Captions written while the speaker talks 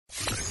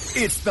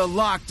It's the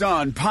Locked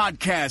On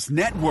Podcast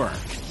Network,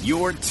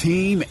 your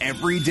team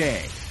every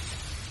day.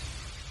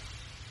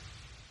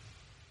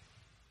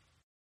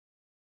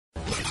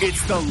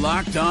 It's the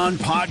Locked On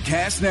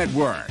Podcast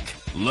Network,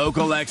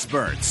 local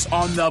experts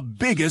on the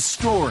biggest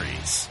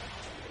stories.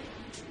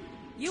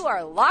 You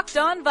are Locked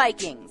On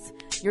Vikings,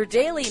 your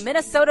daily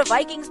Minnesota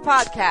Vikings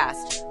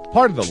podcast.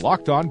 Part of the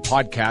Locked On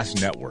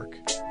Podcast Network,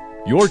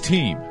 your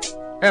team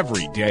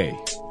every day.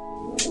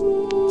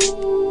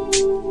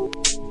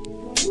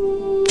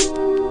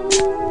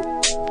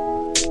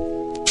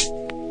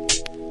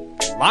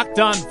 Locked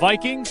On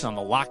Vikings on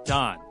the Locked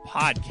On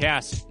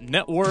Podcast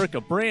Network.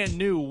 A brand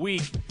new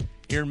week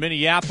here in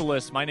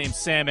Minneapolis. My name's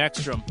Sam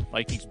Ekstrom,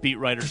 Vikings beat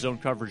writer,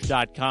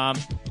 zonecoverage.com.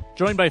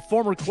 Joined by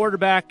former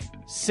quarterback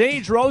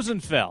Sage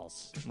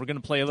Rosenfels. We're going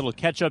to play a little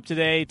catch-up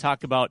today,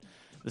 talk about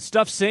the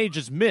stuff Sage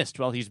has missed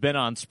while he's been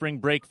on spring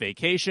break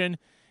vacation,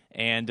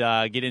 and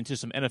get into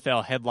some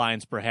NFL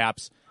headlines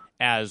perhaps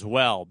as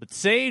well. But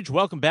Sage,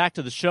 welcome back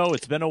to the show.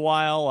 It's been a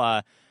while.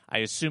 I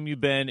assume you've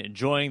been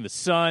enjoying the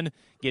sun,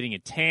 getting a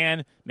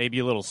tan, maybe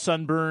a little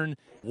sunburn,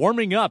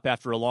 warming up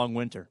after a long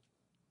winter.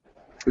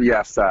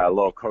 Yes, a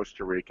little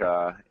Costa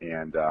Rica,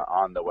 and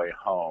on the way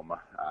home,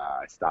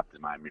 I stopped in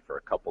Miami for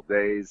a couple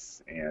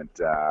days, and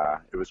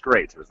it was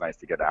great. It was nice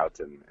to get out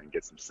and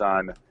get some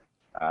sun. It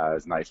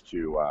was nice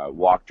to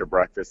walk to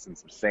breakfast in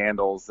some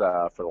sandals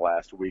for the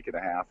last week and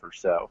a half or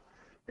so.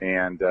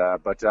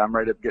 But I'm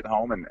ready to get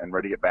home and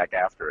ready to get back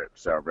after it.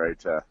 So I'm ready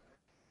to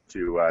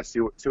see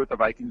what the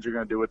Vikings are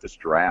going to do with this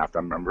draft.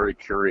 I'm very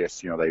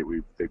curious. You know,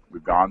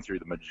 we've gone through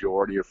the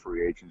majority of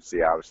free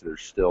agency. Obviously,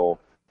 there's still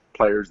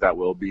players that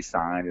will be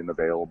signed and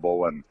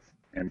available,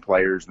 and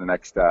players in the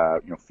next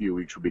few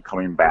weeks will be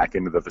coming back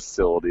into the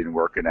facility and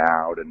working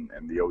out, and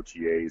the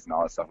OTAs and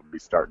all that stuff will be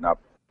starting up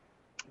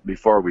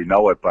before we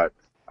know it. But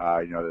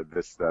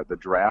the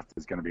draft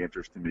is going to be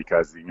interesting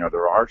because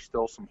there are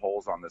still some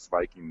holes on this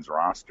Vikings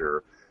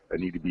roster that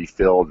need to be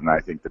filled, and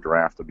I think the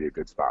draft will be a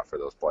good spot for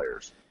those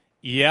players.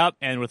 Yep,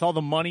 and with all the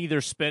money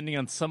they're spending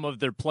on some of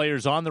their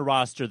players on the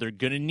roster, they're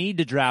going to need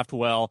to draft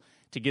well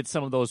to get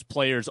some of those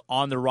players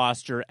on the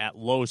roster at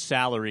low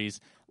salaries.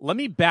 Let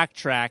me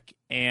backtrack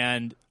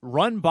and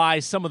run by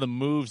some of the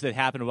moves that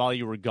happened while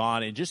you were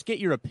gone and just get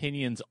your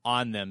opinions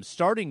on them,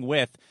 starting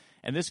with,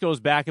 and this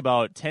goes back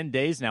about 10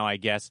 days now, I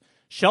guess,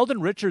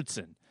 Sheldon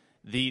Richardson,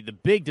 the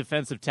big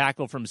defensive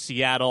tackle from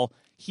Seattle.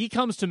 He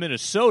comes to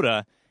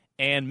Minnesota,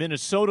 and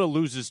Minnesota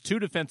loses two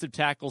defensive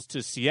tackles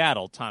to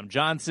Seattle. Tom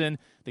Johnson,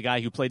 the guy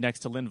who played next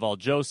to Linval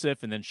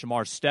Joseph, and then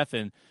Shamar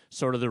Stephen,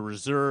 sort of the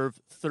reserve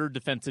third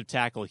defensive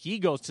tackle. He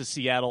goes to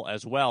Seattle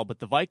as well, but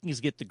the Vikings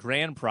get the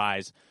grand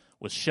prize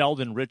with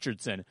Sheldon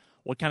Richardson.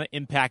 What kind of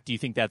impact do you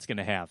think that's going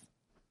to have?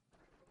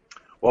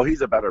 Well,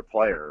 he's a better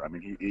player. I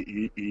mean,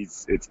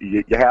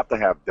 you have to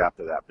have depth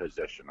at that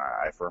position.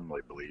 I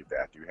firmly believe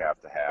that. You have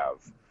to have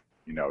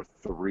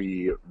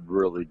three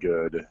really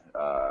good,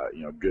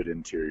 good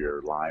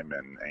interior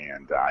linemen,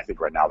 and I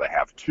think right now they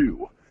have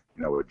two,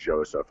 with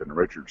Joseph and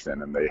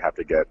Richardson, and they have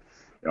to get,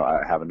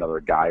 have another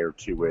guy or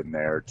two in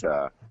there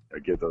to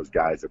give those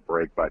guys a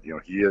break. But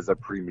he is a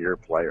premier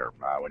player.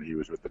 When he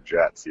was with the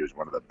Jets, he was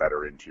one of the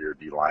better interior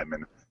D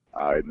linemen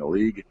in the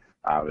league.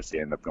 Obviously,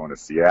 ended up going to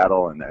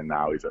Seattle, and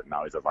now he's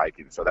a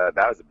Viking. So that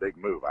was a big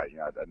move.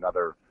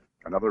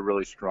 Another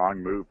really strong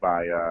move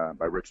by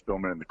Rick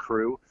Spielman and the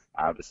crew.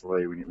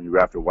 Obviously, when you go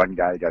after one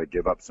guy, you got to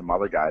give up some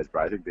other guys,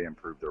 but I think they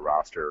improved their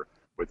roster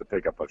with the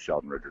pickup of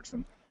Sheldon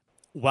Richardson.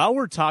 While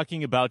we're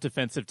talking about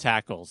defensive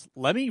tackles,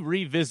 let me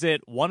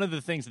revisit one of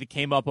the things that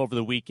came up over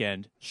the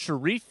weekend.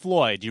 Sharrif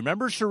Floyd. Do you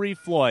remember Sharrif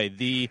Floyd,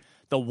 the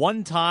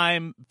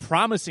one-time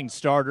promising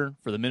starter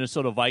for the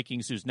Minnesota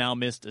Vikings, who's now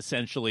missed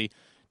essentially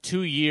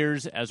 2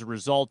 years as a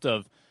result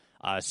of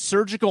a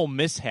surgical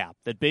mishap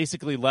that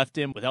basically left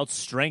him without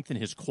strength in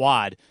his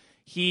quad?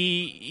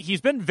 He's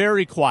been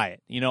very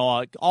quiet,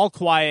 all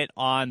quiet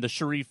on the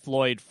Sharrif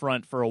Floyd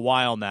front for a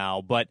while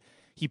now, but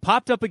he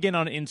popped up again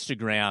on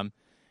Instagram,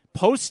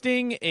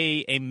 posting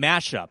a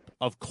mashup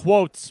of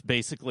quotes,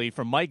 basically,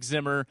 from Mike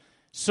Zimmer,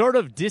 sort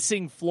of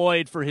dissing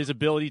Floyd for his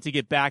ability to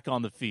get back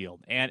on the field.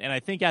 And I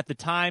think at the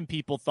time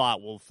people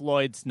thought, well,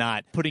 Floyd's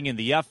not putting in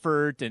the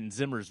effort, and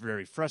Zimmer's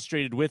very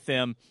frustrated with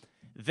him.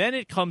 Then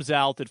it comes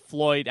out that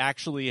Floyd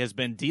actually has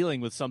been dealing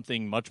with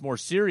something much more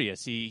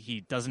serious.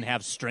 He doesn't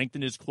have strength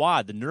in his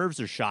quad. The nerves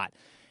are shot.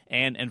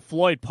 And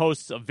Floyd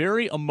posts a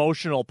very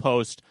emotional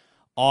post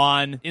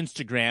on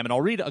Instagram, and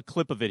I'll read a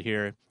clip of it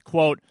here.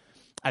 Quote,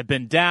 "I've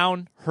been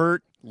down,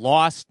 hurt,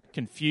 lost,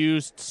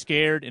 confused,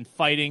 scared, and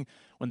fighting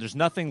when there's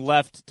nothing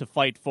left to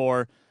fight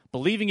for,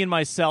 believing in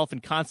myself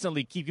and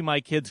constantly keeping my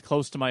kids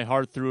close to my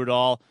heart through it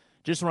all.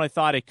 Just when I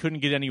thought it couldn't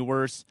get any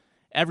worse,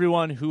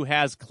 everyone who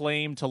has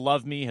claimed to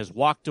love me has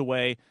walked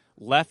away,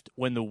 left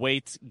when the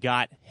weights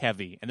got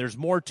heavy." And there's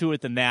more to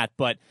it than that,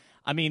 but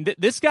I mean,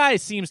 this guy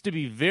seems to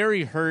be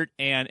very hurt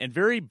and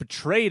very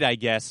betrayed, I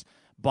guess,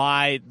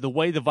 by the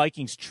way the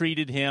Vikings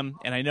treated him.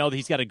 And I know that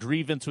he's got a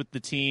grievance with the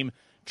team,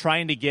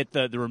 trying to get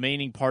the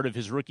remaining part of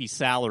his rookie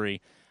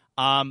salary.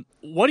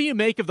 What do you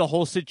make of the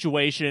whole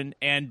situation?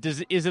 And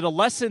is it a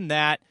lesson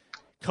that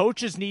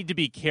coaches need to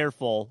be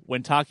careful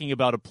when talking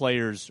about a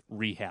player's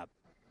rehab?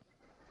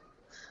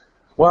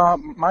 Well,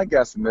 my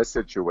guess in this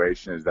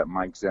situation is that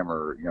Mike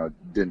Zimmer,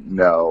 didn't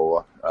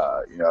know,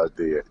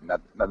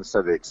 not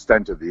necessarily the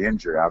extent of the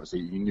injury.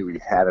 Obviously, he knew he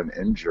had an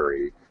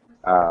injury,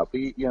 but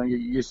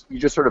you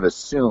just sort of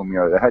assume,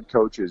 the head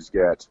coaches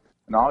get,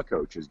 and all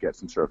coaches get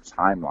some sort of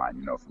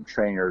timeline, from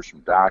trainers, from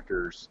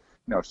doctors.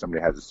 If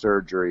somebody has a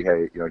surgery,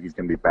 hey, he's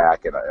going to be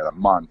back in a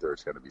month, or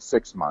it's going to be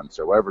 6 months,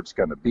 or whatever it's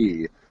going to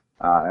be.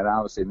 And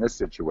obviously, in this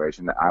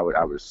situation, I would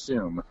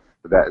assume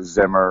that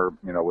Zimmer,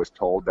 was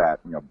told that,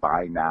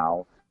 by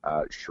now,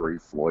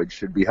 Sharrif Floyd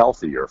should be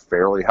healthy, or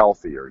fairly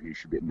healthy, or he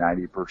should be at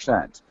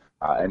 90%.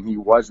 And he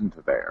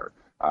wasn't there.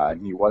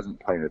 And he wasn't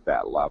playing at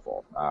that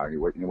level.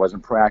 He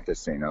wasn't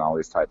practicing and all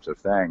these types of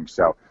things.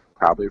 So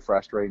probably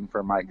frustrating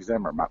for Mike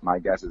Zimmer. My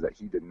guess is that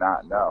he did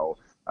not know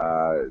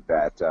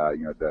that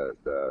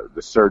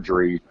the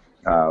surgery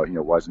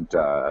wasn't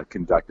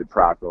conducted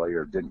properly,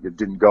 or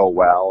didn't go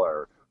well,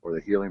 or the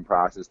healing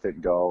process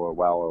didn't go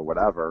well, or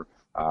whatever.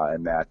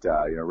 And that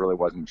really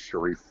wasn't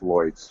Sharrif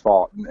Floyd's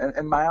fault.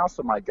 And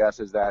my guess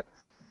is that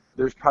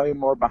there's probably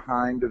more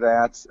behind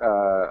that.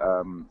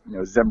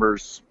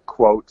 Zimmer's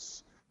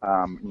quotes.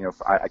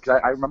 Because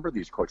I remember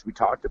these quotes. We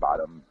talked about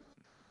them.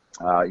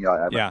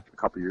 A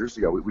couple of years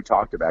ago, we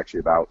talked about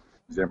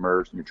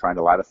Zimmer trying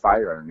to light a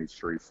fire underneath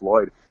Sharrif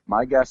Floyd.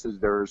 My guess is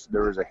there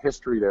was a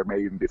history there,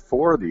 maybe even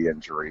before the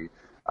injury,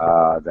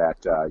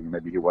 that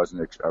maybe he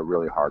wasn't a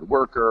really hard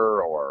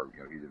worker, or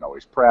he didn't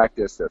always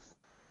practice.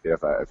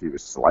 If he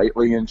was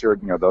slightly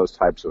injured, those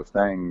types of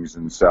things.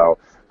 And so,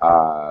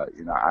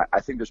 I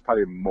think there's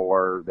probably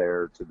more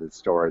there to the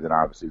story than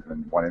obviously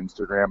than one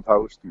Instagram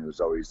post.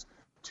 There's always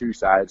two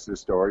sides to the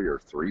story, or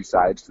three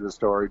sides to the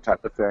story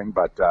type of thing.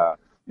 But,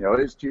 it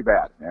is too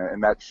bad.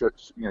 And that should,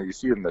 you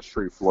see in the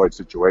Sharrif Floyd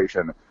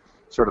situation,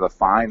 sort of the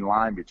fine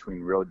line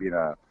between really being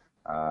an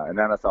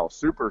NFL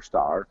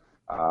superstar,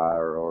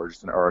 or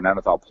an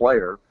NFL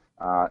player,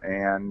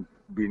 and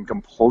being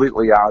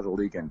completely out of the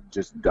league and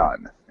just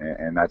done.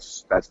 And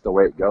that's the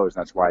way it goes.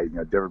 And that's why,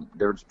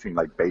 difference between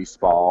like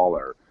baseball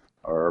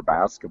or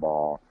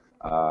basketball,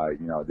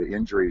 the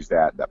injuries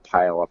that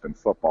pile up in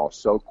football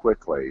so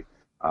quickly,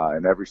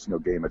 in every single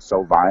game, it's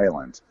so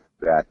violent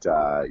that,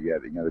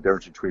 the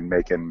difference between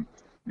making,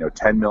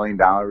 $10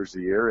 million a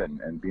year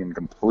and being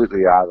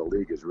completely out of the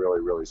league is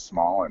really, really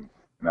small. And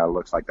it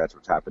looks like that's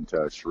what's happened to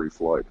Sharrif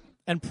Floyd.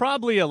 And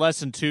probably a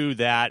lesson, too,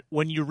 that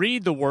when you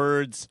read the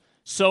words,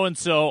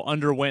 so-and-so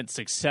underwent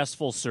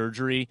successful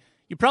surgery,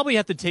 you probably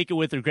have to take it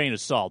with a grain of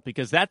salt,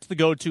 because that's the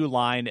go-to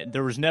line.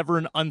 There was never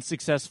an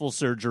unsuccessful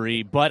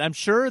surgery, but I'm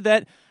sure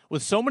that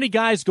with so many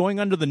guys going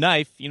under the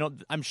knife,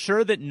 I'm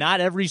sure that not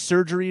every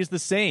surgery is the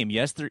same.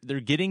 Yes, they're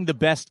getting the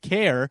best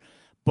care,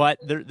 but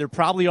there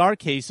probably are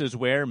cases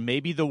where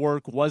maybe the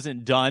work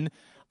wasn't done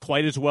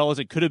quite as well as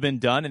it could have been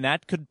done, and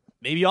that could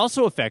maybe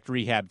also affect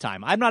rehab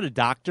time. I'm not a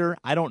doctor.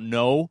 I don't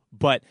know,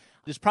 but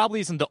this probably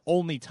isn't the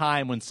only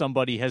time when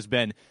somebody has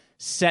been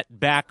set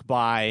back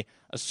by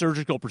a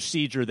surgical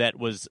procedure that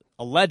was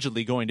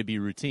allegedly going to be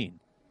routine.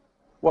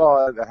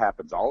 Well, that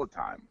happens all the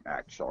time,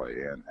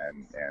 actually,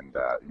 and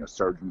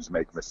surgeons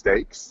make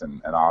mistakes,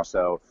 and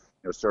also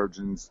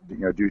surgeons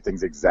do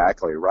things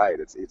exactly right.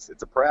 It's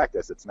a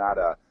practice. It's not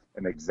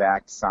an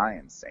exact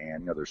science,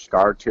 and there's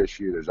scar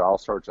tissue. There's all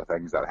sorts of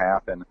things that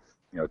happen.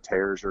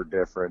 Tears are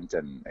different,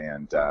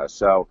 and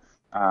so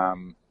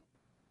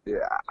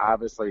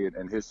obviously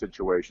in his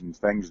situation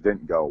things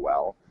didn't go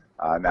well.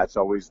 And that's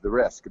always the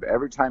risk.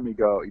 Every time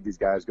these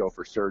guys go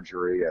for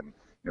surgery, and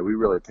we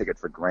really take it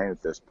for granted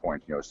at this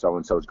point.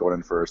 So-and-so is going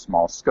in for a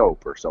small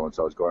scope, or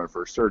so-and-so is going in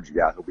for surgery.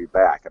 Yeah, he'll be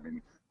back. I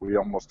mean, we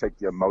almost take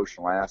the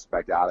emotional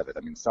aspect out of it.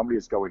 I mean, somebody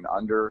is going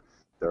under.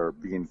 They're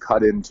being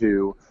cut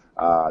into.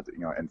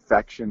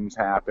 Infections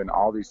happen.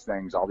 All these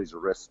things, all these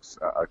risks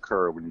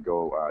occur when you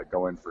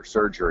go in for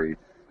surgery.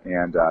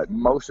 And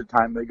most of the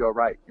time they go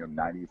right.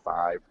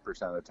 95%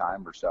 of the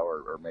time or so,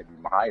 or maybe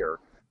higher.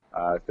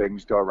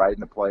 Things go right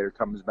and the player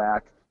comes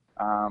back,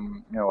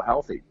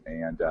 healthy.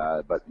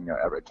 But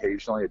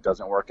occasionally it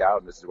doesn't work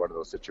out, and this is one of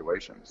those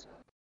situations.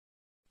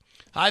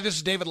 Hi, this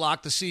is David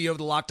Locke, the CEO of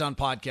the Locked On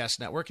Podcast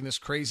Network. In this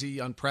crazy,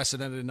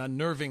 unprecedented, and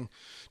unnerving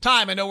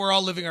time, I know we're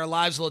all living our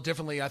lives a little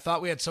differently. I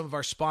thought we had some of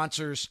our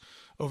sponsors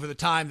over the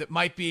time that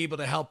might be able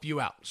to help you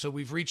out. So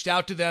we've reached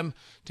out to them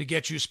to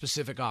get you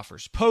specific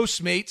offers.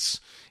 Postmates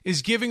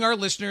is giving our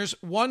listeners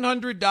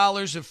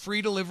 $100 of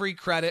free delivery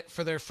credit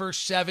for their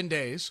first 7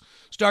 days.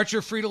 Start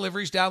your free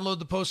deliveries, download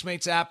the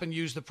Postmates app, and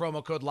use the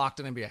promo code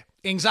LOCKEDONNBA.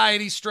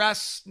 Anxiety,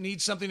 stress,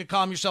 need something to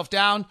calm yourself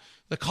down?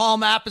 The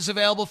Calm app is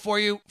available for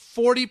you.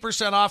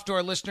 40% off to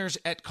our listeners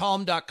at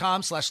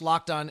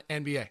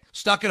calm.com/LockedOnNBA.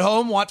 Stuck at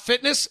home, want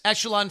fitness?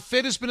 Echelon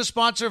Fit has been a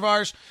sponsor of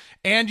ours,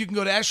 and you can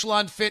go to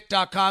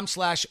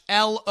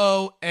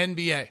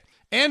echelonfit.com/LONBA.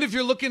 And if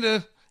you're looking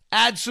to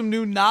add some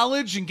new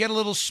knowledge and get a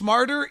little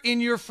smarter in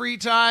your free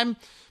time,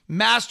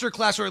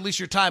 masterclass, or at least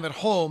your time at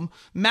home.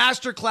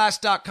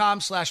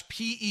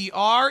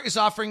 Masterclass.com/PER is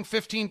offering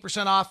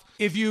 15% off.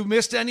 If you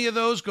missed any of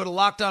those, go to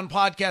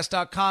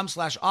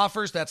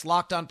LockedOnPodcast.com/offers. That's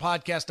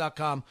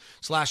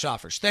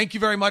LockedOnPodcast.com/offers. Thank you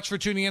very much for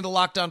tuning in to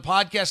Locked On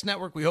Podcast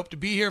Network. We hope to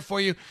be here for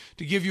you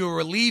to give you a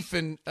relief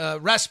and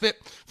respite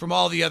from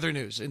all the other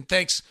news. And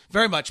thanks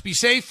very much. Be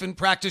safe and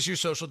practice your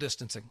social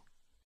distancing.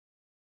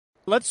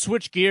 Let's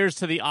switch gears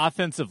to the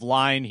offensive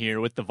line here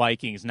with the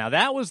Vikings. Now,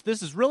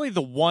 this is really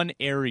the one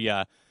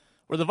area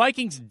where the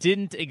Vikings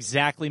didn't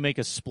exactly make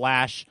a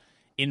splash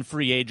in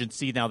free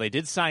agency. Now, they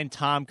did sign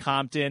Tom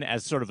Compton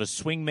as sort of a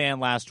swingman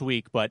last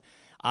week, but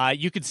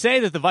you could say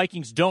that the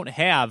Vikings don't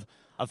have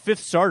a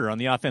fifth starter on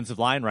the offensive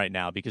line right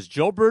now because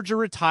Joe Berger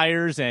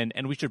retires, and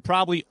we should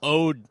probably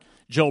owe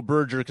Joe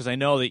Berger, because I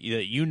know that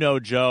you know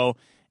Joe,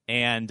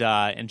 and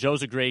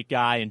Joe's a great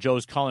guy, and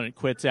Joe's calling it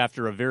quits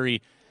after a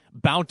very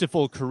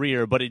bountiful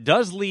career, but it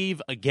does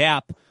leave a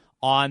gap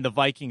on the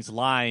Vikings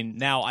line.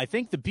 Now, I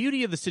think the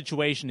beauty of the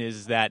situation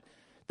is that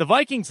the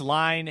Vikings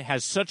line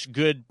has such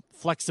good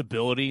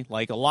flexibility.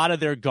 Like, a lot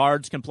of their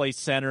guards can play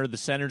center, the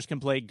centers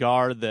can play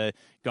guard, the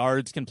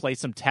guards can play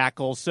some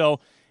tackle. So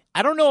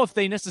I don't know if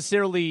they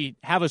necessarily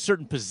have a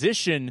certain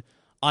position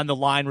on the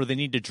line where they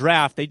need to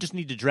draft. They just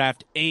need to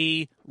draft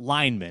a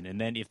lineman.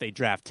 And then if they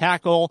draft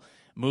tackle,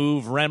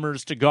 move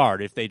Remmers to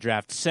guard. If they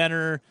draft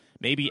center,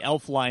 maybe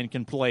Elflein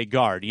can play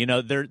guard. You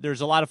know,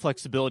 there's a lot of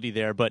flexibility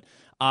there. But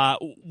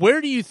where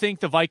do you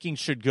think the Vikings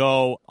should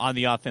go on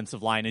the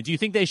offensive line? And do you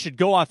think they should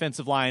go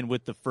offensive line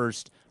with the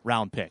first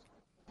round pick?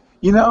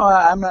 You know,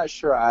 I'm not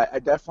sure. I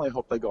definitely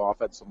hope they go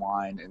offensive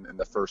line in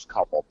the first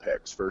couple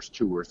picks, first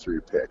 2 or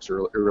 3 picks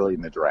early in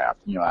the draft.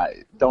 You know,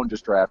 I don't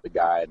just draft a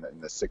guy in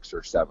the 6th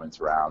or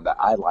 7th round.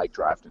 I like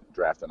drafting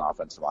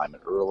offensive linemen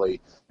early,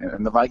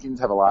 and the Vikings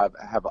have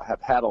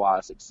had a lot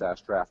of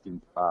success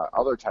drafting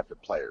other types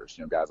of players.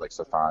 You know, guys like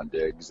Stephon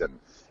Diggs and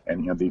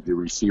you know the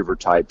receiver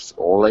types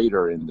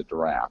later in the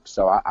draft.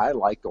 So I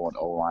like going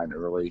O-line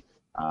early.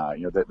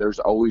 You know, there's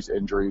always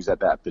injuries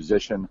at that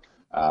position.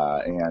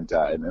 And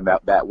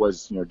that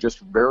was, you know, just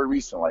very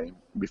recently,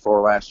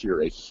 before last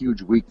year, a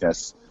huge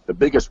weakness, the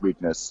biggest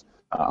weakness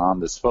on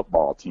this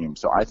football team.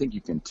 So I think you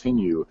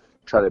continue to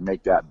try to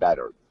make that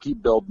better.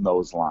 Keep building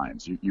those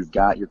lines. You've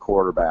got your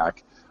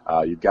quarterback,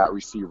 you've got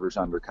receivers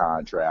under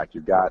contract,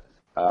 you've got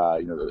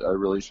you know, a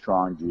really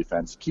strong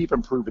defense. Keep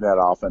improving that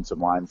offensive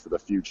line for the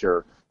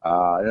future.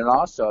 And then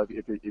also,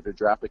 if you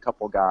draft a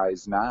couple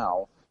guys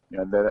now, you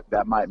know,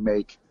 that might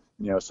make,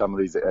 you know, some of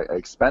these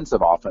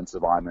expensive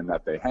offensive linemen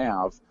that they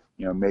have,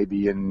 you know,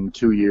 maybe in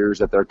 2 years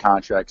that their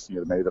contracts, you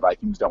know, maybe the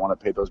Vikings don't want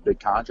to pay those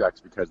big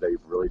contracts because they've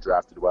really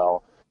drafted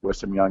well with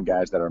some young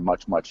guys that are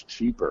much, much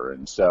cheaper.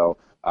 And so,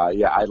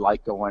 yeah, I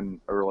like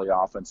going early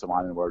offensive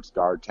lineman where it's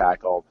guard,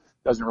 tackle.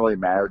 Doesn't really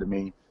matter to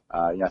me.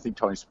 You know, I think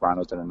Tony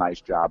Soprano's done a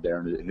nice job there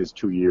in his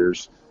 2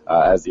 years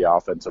as the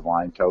offensive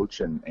line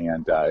coach. And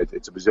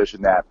it's a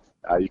position that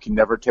you can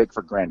never take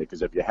for granted,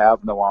 because if you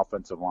have no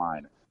offensive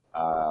line,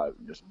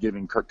 just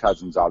giving Kirk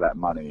Cousins all that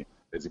money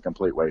is a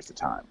complete waste of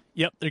time.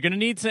 Yep, they're going to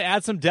need to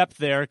add some depth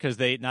there, because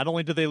they not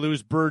only did they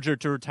lose Berger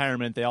to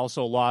retirement, they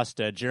also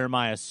lost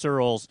Jeremiah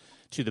Searles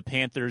to the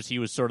Panthers. He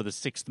was sort of the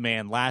 6th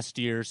man last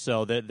year,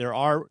 so there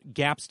are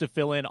gaps to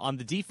fill in on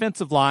the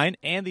defensive line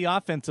and the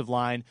offensive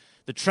line,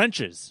 the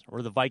trenches,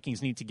 where the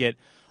Vikings need to get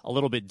a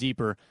little bit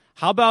deeper.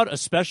 How about a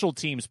special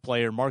teams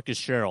player, Marcus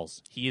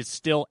Sherrills? He is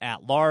still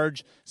at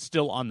large,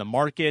 still on the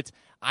market.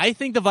 I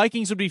think the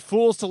Vikings would be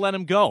fools to let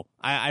him go.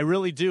 I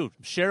really do.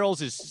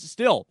 Sherrills is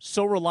still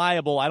so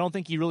reliable. I don't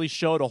think he really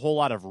showed a whole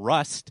lot of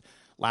rust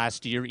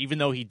last year, even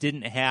though he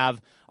didn't have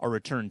a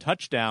return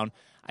touchdown.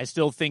 I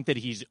still think that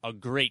he's a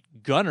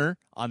great gunner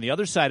on the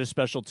other side of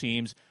special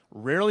teams,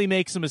 rarely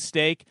makes a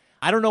mistake.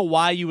 I don't know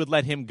why you would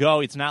let him go.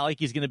 It's not like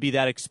he's going to be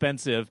that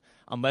expensive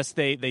unless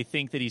they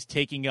think that he's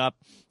taking up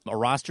a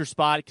roster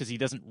spot because he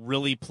doesn't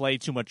really play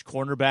too much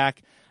cornerback.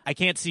 I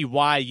can't see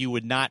why you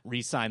would not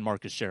re-sign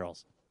Marcus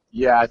Sherrills.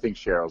 Yeah, I think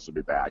Sherrills will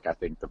be back. I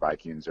think the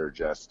Vikings are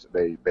just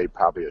they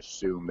probably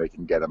assume they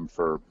can get him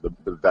for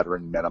the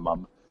veteran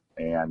minimum,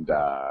 and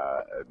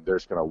they're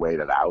just going to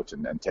wait it out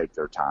and take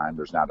their time.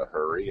 There's not a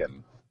hurry,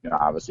 and you know,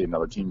 obviously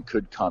another team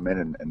could come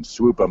in and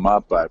swoop him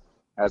up, but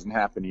hasn't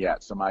happened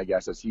yet. So my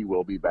guess is he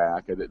will be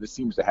back. This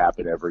seems to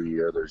happen every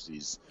year. There's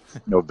these,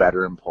 you know,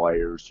 veteran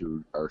players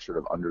who are sort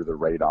of under the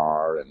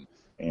radar, and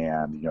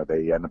you know,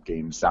 they end up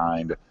getting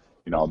signed,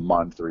 you know, a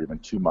month or even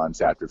 2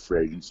 months after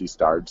free agency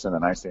starts. And the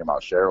nice thing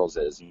about Sherrills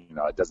is, you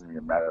know, it doesn't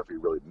even matter if he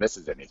really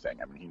misses anything.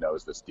 I mean, he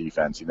knows this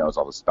defense. He knows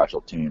all the special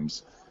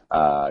teams.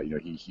 You know,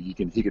 he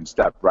can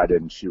step right in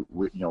and shoot,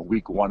 you know,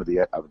 week 1 of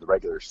the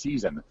regular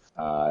season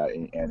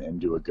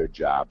and do a good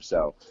job.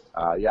 So,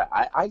 yeah,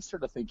 I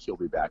sort of think he'll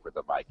be back with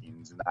the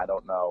Vikings. And I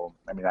don't know.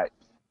 I mean,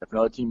 if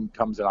another team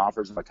comes and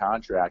offers him a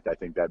contract, I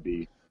think that'd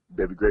be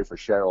great for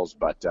Sherrills,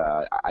 but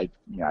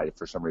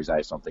for some reason I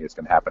just don't think it's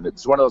going to happen.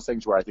 It's one of those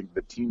things where I think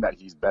the team that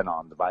he's been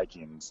on, the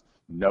Vikings,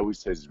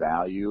 knows his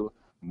value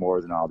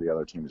more than all the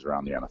other teams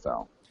around the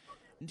NFL.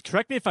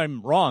 Correct me if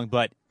I'm wrong,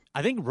 but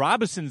I think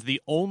Robinson's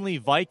the only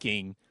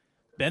Viking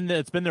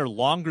it's been there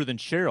longer than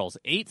Sherrill's.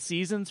 8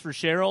 seasons for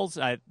Sherrill's.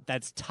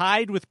 That's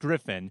tied with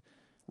Griffin.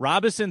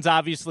 Robinson's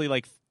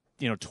obviously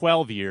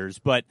 12 years,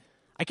 but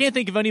I can't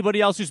think of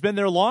anybody else who's been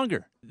there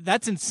longer.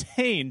 That's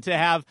insane to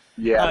have.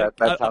 Yeah,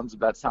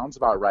 that sounds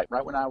about right.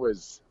 Right when I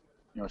was,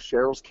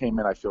 Sherrill's came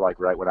in, I feel like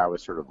right when I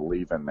was sort of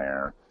leaving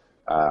there.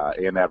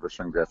 And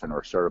Everson and Griffin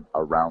were sort of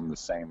around the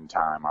same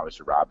time.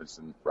 Obviously,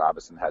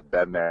 Robinson had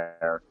been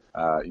there,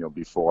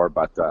 before,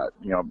 but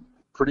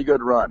pretty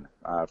good run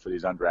for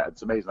these undrafted.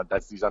 It's amazing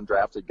that's these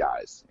undrafted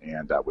guys,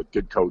 and with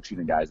good coaching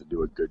and guys that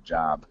do a good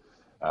job,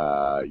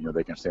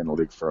 they can stay in the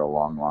league for a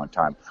long, long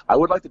time. I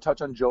would like to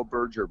touch on Joe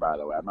Berger, by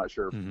the way. I'm not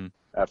sure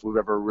if we've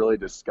ever really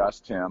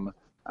discussed him.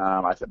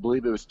 I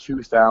believe it was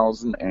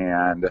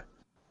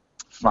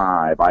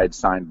 2005. I had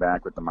signed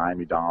back with the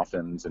Miami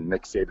Dolphins, and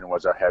Nick Saban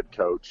was our head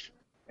coach.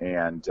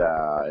 And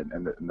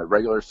the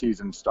regular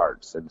season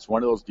starts, and it's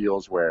one of those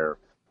deals where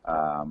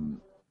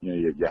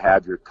you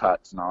have your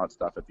cuts and all that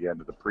stuff at the end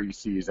of the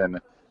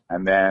preseason,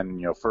 and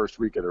then first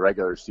week of the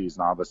regular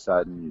season, all of a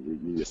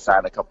sudden you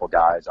sign a couple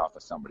guys off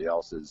of somebody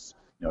else's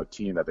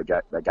team that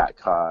got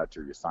cut,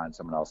 or you sign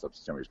someone else up to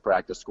somebody's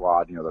practice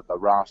squad. The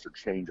roster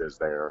changes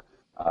there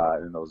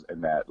in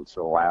that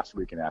sort of last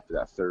weekend after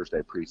that Thursday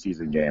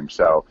preseason game.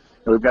 So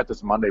we've got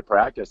this Monday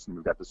practice, and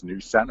we've got this new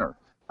center.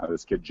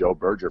 This kid, Joe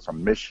Berger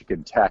from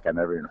Michigan Tech. I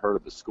never even heard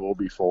of the school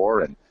before,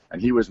 and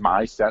he was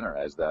my center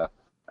as the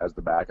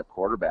backup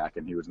quarterback,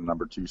 and he was the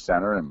number 2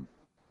 center, and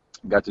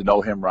got to know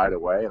him right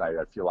away. And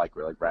I feel like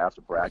right after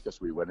practice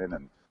we went in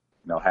and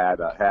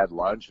had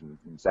lunch and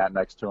sat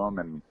next to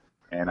him,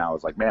 and I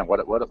was like, man, what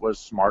a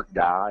smart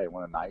guy, and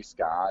what a nice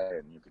guy,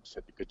 and you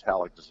could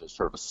tell like just a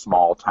sort of a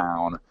small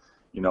town,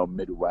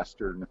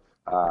 Midwestern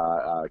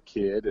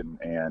kid,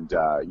 and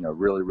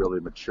really, really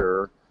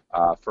mature.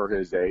 For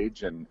his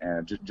age, and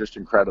just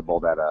incredible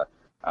that a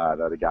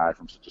guy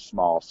from such a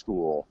small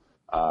school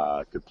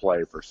could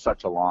play for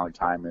such a long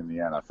time in the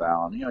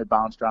NFL. And he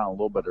bounced around a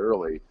little bit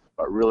early,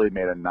 but really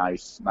made a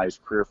nice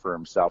career for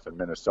himself in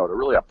Minnesota.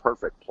 Really a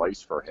perfect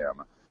place for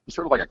him. He's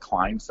sort of like a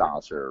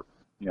Kleinsasser,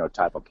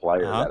 type of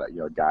player, that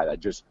a guy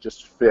that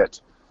just fit,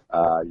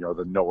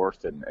 the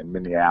North and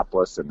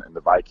Minneapolis and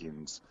the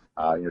Vikings.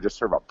 Just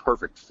sort of a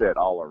perfect fit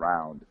all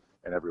around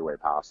in every way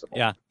possible.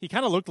 Yeah, he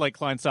kind of looked like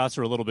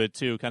Kleinsasser a little bit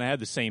too. Kind of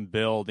had the same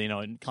build,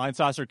 And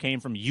Kleinsasser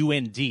came from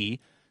UND,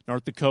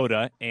 North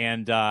Dakota,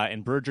 and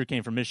Berger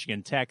came from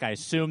Michigan Tech. I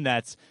assume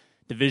that's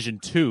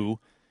Division II.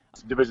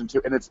 It's Division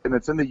II, and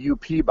it's in the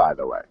UP, by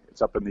the way.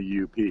 It's up in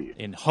the UP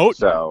in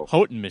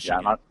Houghton,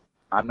 Michigan. Yeah,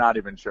 I'm not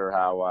even sure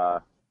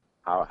how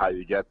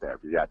you get there.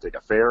 If you got to take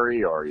a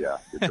ferry or you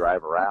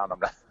drive around,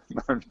 I'm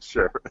not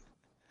sure.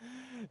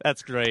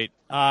 That's great.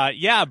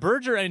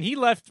 Berger, and he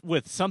left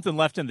with something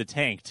left in the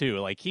tank too.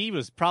 Like he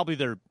was probably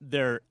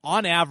their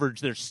on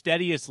average their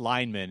steadiest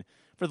lineman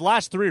for the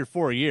last 3 or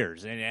 4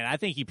 years, and I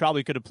think he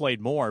probably could have played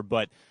more.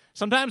 But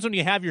sometimes when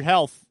you have your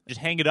health, just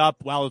hang it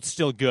up while it's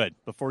still good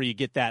before you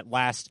get that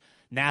last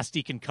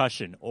nasty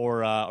concussion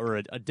or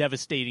a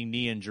devastating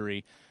knee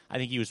injury. I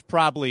think he was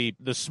probably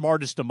the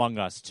smartest among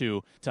us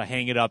to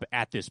hang it up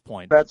at this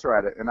point. That's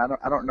right, and I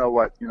don't know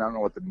what I don't know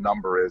what the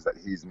number is that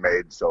he's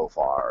made so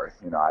far.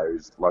 I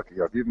was lucky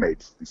if you've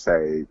made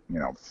say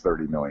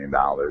 $30 million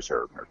or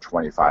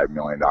 $25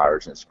 million in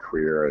his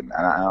career, and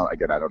I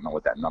don't know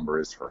what that number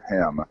is for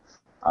him.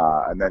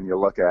 And then you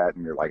look at it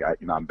and you're like,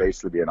 I'm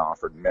basically being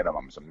offered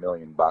minimums, $1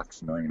 million,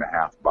 $1.5 million,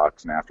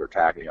 and after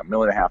taxing $1.5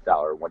 million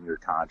 1-year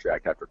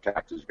contract after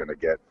taxes is going to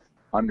get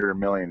under $1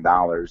 million,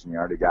 and you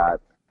already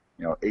got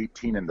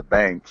 18 in the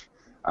bank.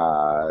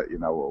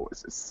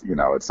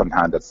 It's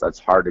sometimes that's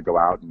hard to go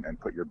out and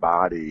put your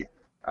body,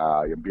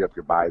 beat up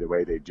your body the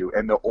way they do.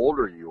 And the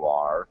older you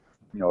are,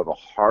 the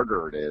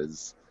harder it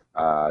is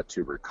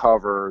to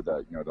recover.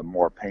 The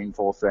more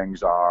painful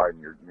things are,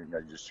 and you're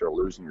just sort of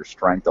losing your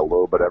strength a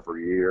little bit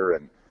every year.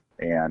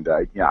 And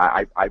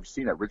I've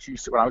seen it. When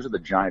I was at the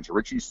Giants,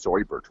 Richie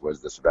Soybert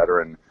was this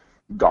veteran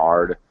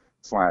guard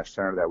 /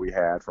 center that we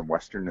had from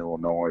Western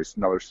Illinois,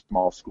 another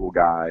small school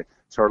guy,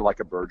 sort of like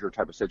a Berger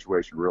type of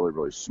situation, really,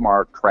 really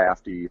smart,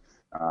 crafty.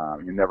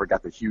 You never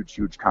got the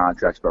huge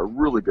contracts, but a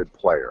really good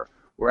player.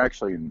 We're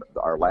actually in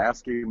our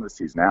last game of the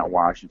season at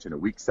Washington, a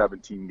Week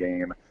 17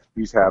 game.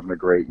 He's having a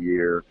great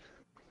year.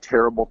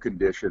 Terrible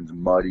conditions,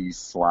 muddy,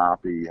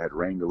 sloppy, had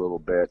rained a little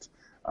bit.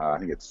 I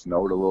think it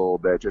snowed a little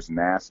bit, just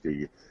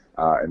nasty.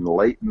 And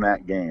late in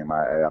that game,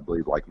 I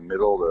believe like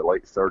middle to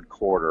late third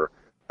quarter,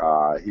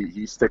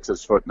 he sticks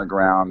his foot in the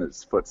ground,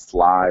 his foot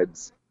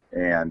slides,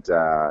 and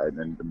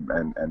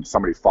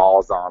somebody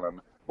falls on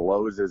him,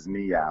 blows his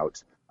knee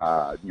out.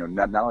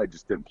 Not only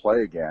just didn't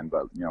play again,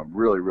 but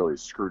really, really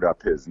screwed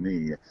up his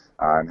knee,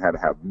 and had to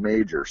have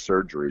major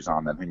surgeries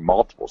on that. I think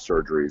multiple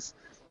surgeries,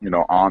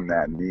 on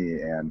that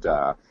knee, and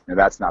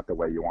that's not the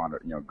way you want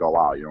to, go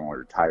out. You don't want to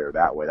retire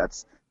that way.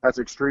 That's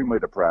extremely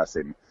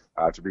depressing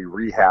to be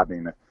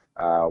rehabbing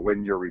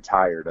when you're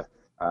retired.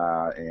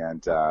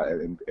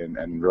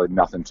 and really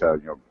nothing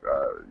to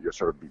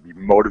sort of be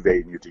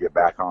motivating you to get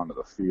back onto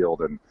the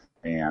field.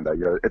 And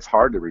it's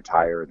hard to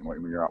retire and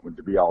when you're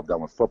to be all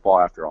done with football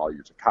after all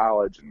years of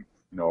college and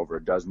over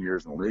a dozen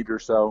years in the league or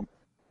so,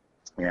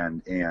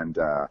 and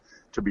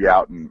to be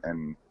out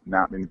and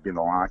not be in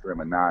the locker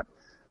room and not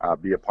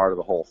be a part of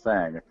the whole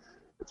thing.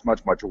 It's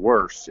much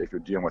worse if you're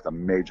dealing with a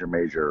major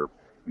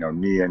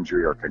knee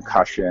injury or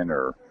concussion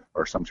or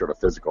some sort of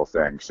physical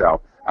thing.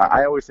 So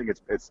I always think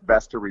it's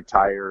best to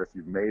retire if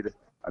you've made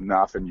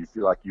enough and you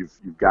feel like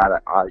you've got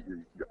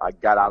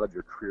out of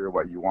your career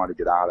what you want to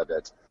get out of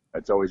it.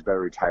 It's always better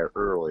to retire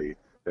early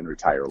than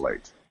retire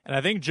late. And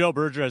I think Joe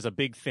Berger has a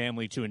big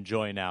family to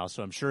enjoy now,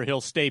 so I'm sure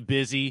he'll stay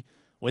busy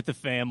with the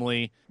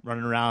family,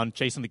 running around,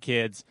 chasing the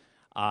kids.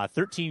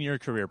 13-year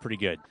career, pretty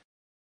good.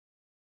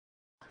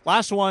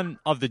 Last one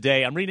of the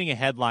day. I'm reading a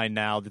headline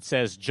now that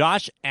says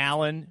Josh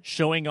Allen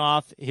showing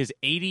off his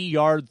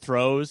 80-yard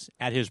throws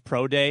at his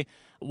pro day.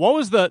 What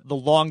was the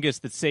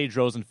longest that Sage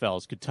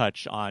Rosenfels could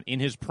touch on in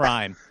his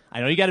prime?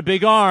 I know you got a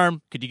big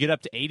arm. Could you get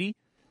up to 80?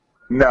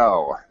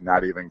 No,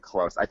 not even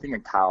close. I think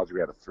in college we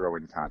had a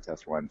throwing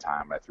contest one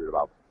time. I threw it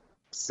about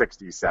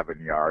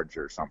 67 yards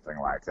or something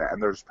like that. And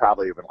there's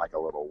probably even like a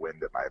little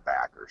wind at my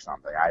back or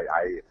something.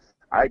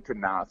 I could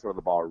not throw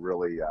the ball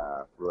really.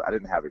 I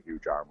didn't have a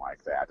huge arm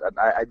like that. And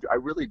I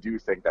really do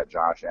think that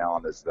Josh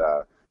Allen is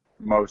the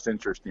most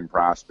interesting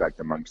prospect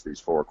amongst these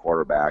 4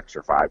 quarterbacks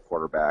or 5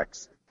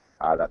 quarterbacks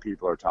that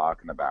people are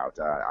talking about.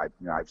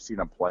 I've seen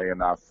him play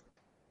enough.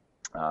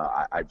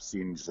 I've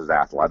seen just his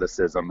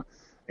athleticism,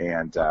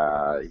 and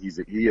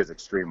he is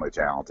extremely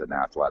talented and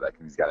athletic.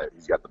 And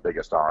he's got the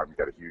biggest arm. He's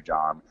got a huge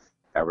arm.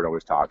 Everyone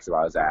always talks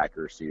about his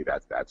accuracy.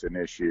 That's an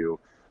issue.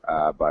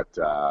 But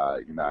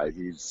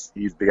he's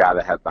the guy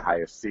that has the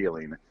highest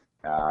ceiling,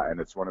 and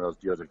it's one of those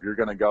deals. If you're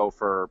going to go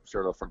for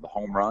the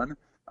home run,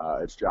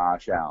 it's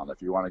Josh Allen.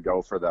 If you want to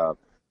go for the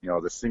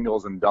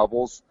singles and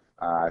doubles,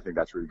 I think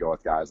that's where you go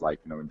with guys like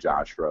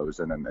Josh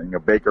Rosen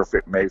and Baker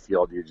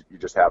Mayfield. You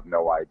just have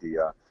no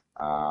idea.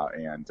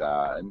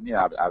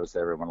 Obviously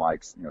everyone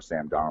likes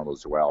Sam Darnold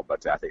as well,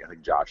 but I think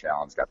Josh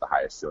Allen's got the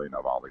highest ceiling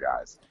of all the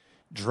guys.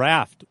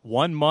 Draft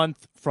 1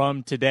 month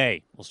from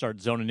today. We'll start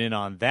zoning in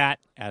on that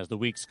as the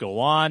weeks go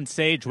on.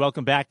 Sage,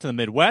 welcome back to the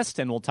Midwest,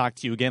 and we'll talk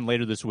to you again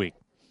later this week.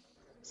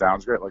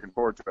 Sounds great. Looking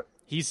forward to it.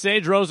 He's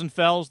Sage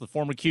Rosenfels, the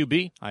former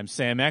QB. I'm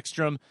Sam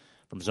Ekstrom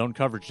from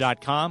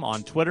ZoneCoverage.com,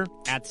 on Twitter,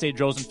 @Sage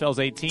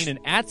Rosenfels18,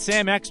 and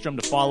 @Sam Ekstrom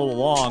to follow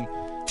along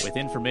with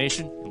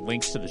information and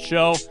links to the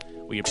show.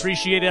 We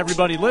appreciate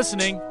everybody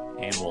listening,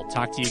 and we'll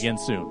talk to you again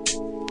soon.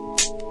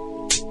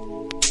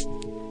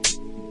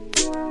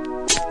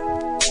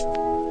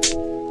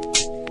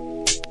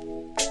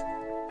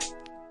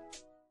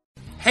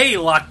 Hey,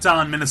 Locked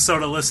On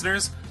Minnesota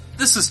listeners.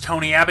 This is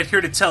Tony Abbott here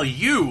to tell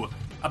you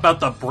about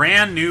the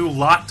brand new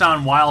Locked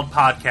On Wild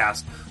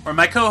podcast, where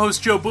my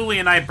co-host Joe Booley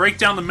and I break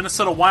down the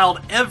Minnesota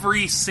Wild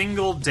every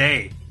single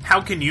day.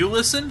 How can you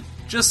listen?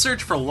 Just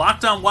search for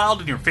Locked On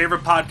Wild in your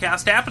favorite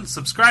podcast app and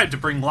subscribe to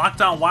bring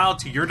Locked On Wild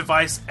to your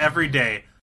device every day.